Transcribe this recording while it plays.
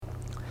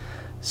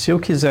Se eu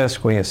quisesse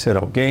conhecer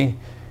alguém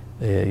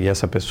e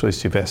essa pessoa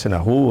estivesse na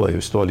rua, eu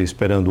estou ali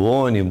esperando o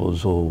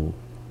ônibus ou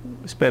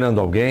esperando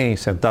alguém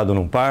sentado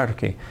num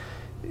parque,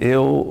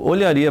 eu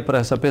olharia para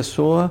essa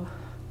pessoa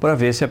para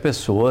ver se a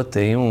pessoa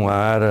tem um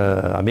ar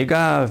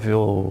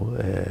amigável,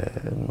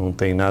 não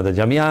tem nada de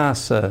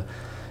ameaça,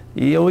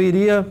 e eu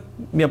iria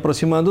me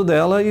aproximando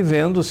dela e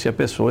vendo se a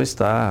pessoa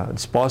está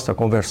disposta a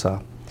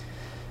conversar.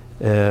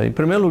 Em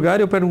primeiro lugar,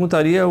 eu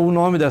perguntaria o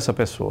nome dessa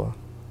pessoa.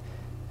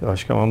 Eu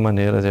acho que é uma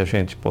maneira de a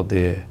gente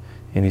poder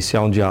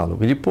iniciar um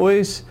diálogo. E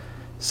depois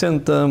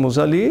sentamos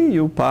ali e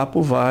o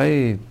papo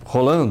vai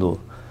rolando.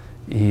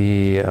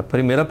 E a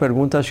primeira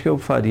pergunta acho que eu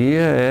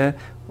faria é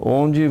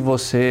onde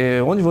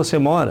você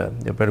mora?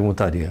 Eu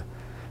perguntaria.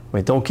 Ou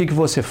então, o que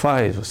você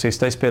faz? Você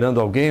está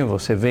esperando alguém?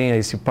 Você vem a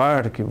esse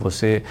parque?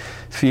 Você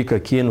fica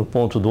aqui no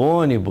ponto do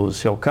ônibus,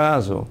 se é o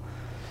caso?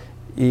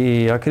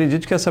 E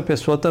acredito que essa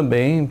pessoa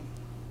também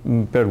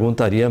me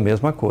perguntaria a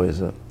mesma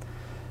coisa.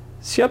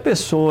 Se a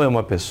pessoa é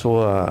uma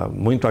pessoa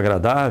muito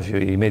agradável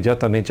e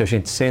imediatamente a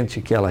gente sente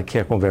que ela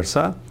quer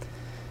conversar,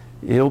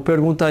 eu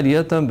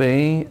perguntaria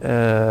também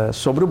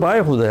sobre o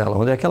bairro dela,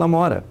 onde é que ela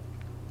mora.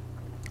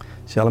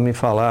 Se ela me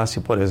falasse,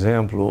 por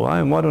exemplo,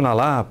 eu moro na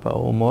Lapa,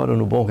 ou moro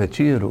no Bom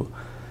Retiro,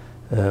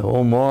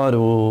 ou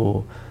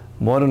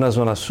moro na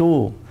Zona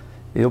Sul,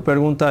 eu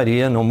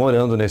perguntaria, não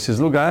morando nesses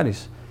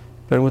lugares,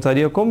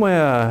 perguntaria como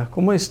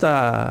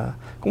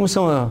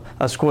são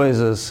as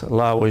coisas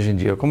lá hoje em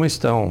dia, como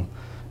estão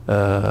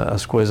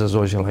as coisas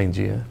hoje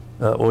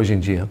em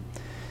dia.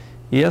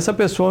 E essa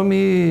pessoa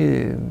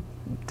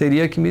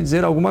teria que me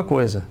dizer alguma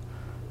coisa.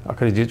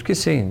 Acredito que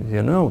sim.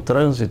 Não, o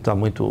trânsito está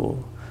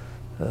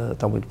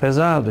muito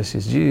pesado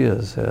esses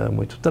dias,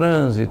 muito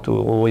trânsito,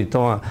 ou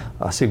então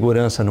a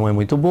segurança não é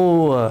muito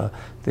boa.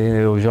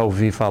 Eu já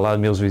ouvi falar,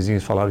 meus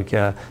vizinhos falaram que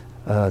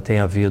tem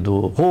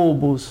havido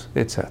roubos,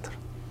 etc.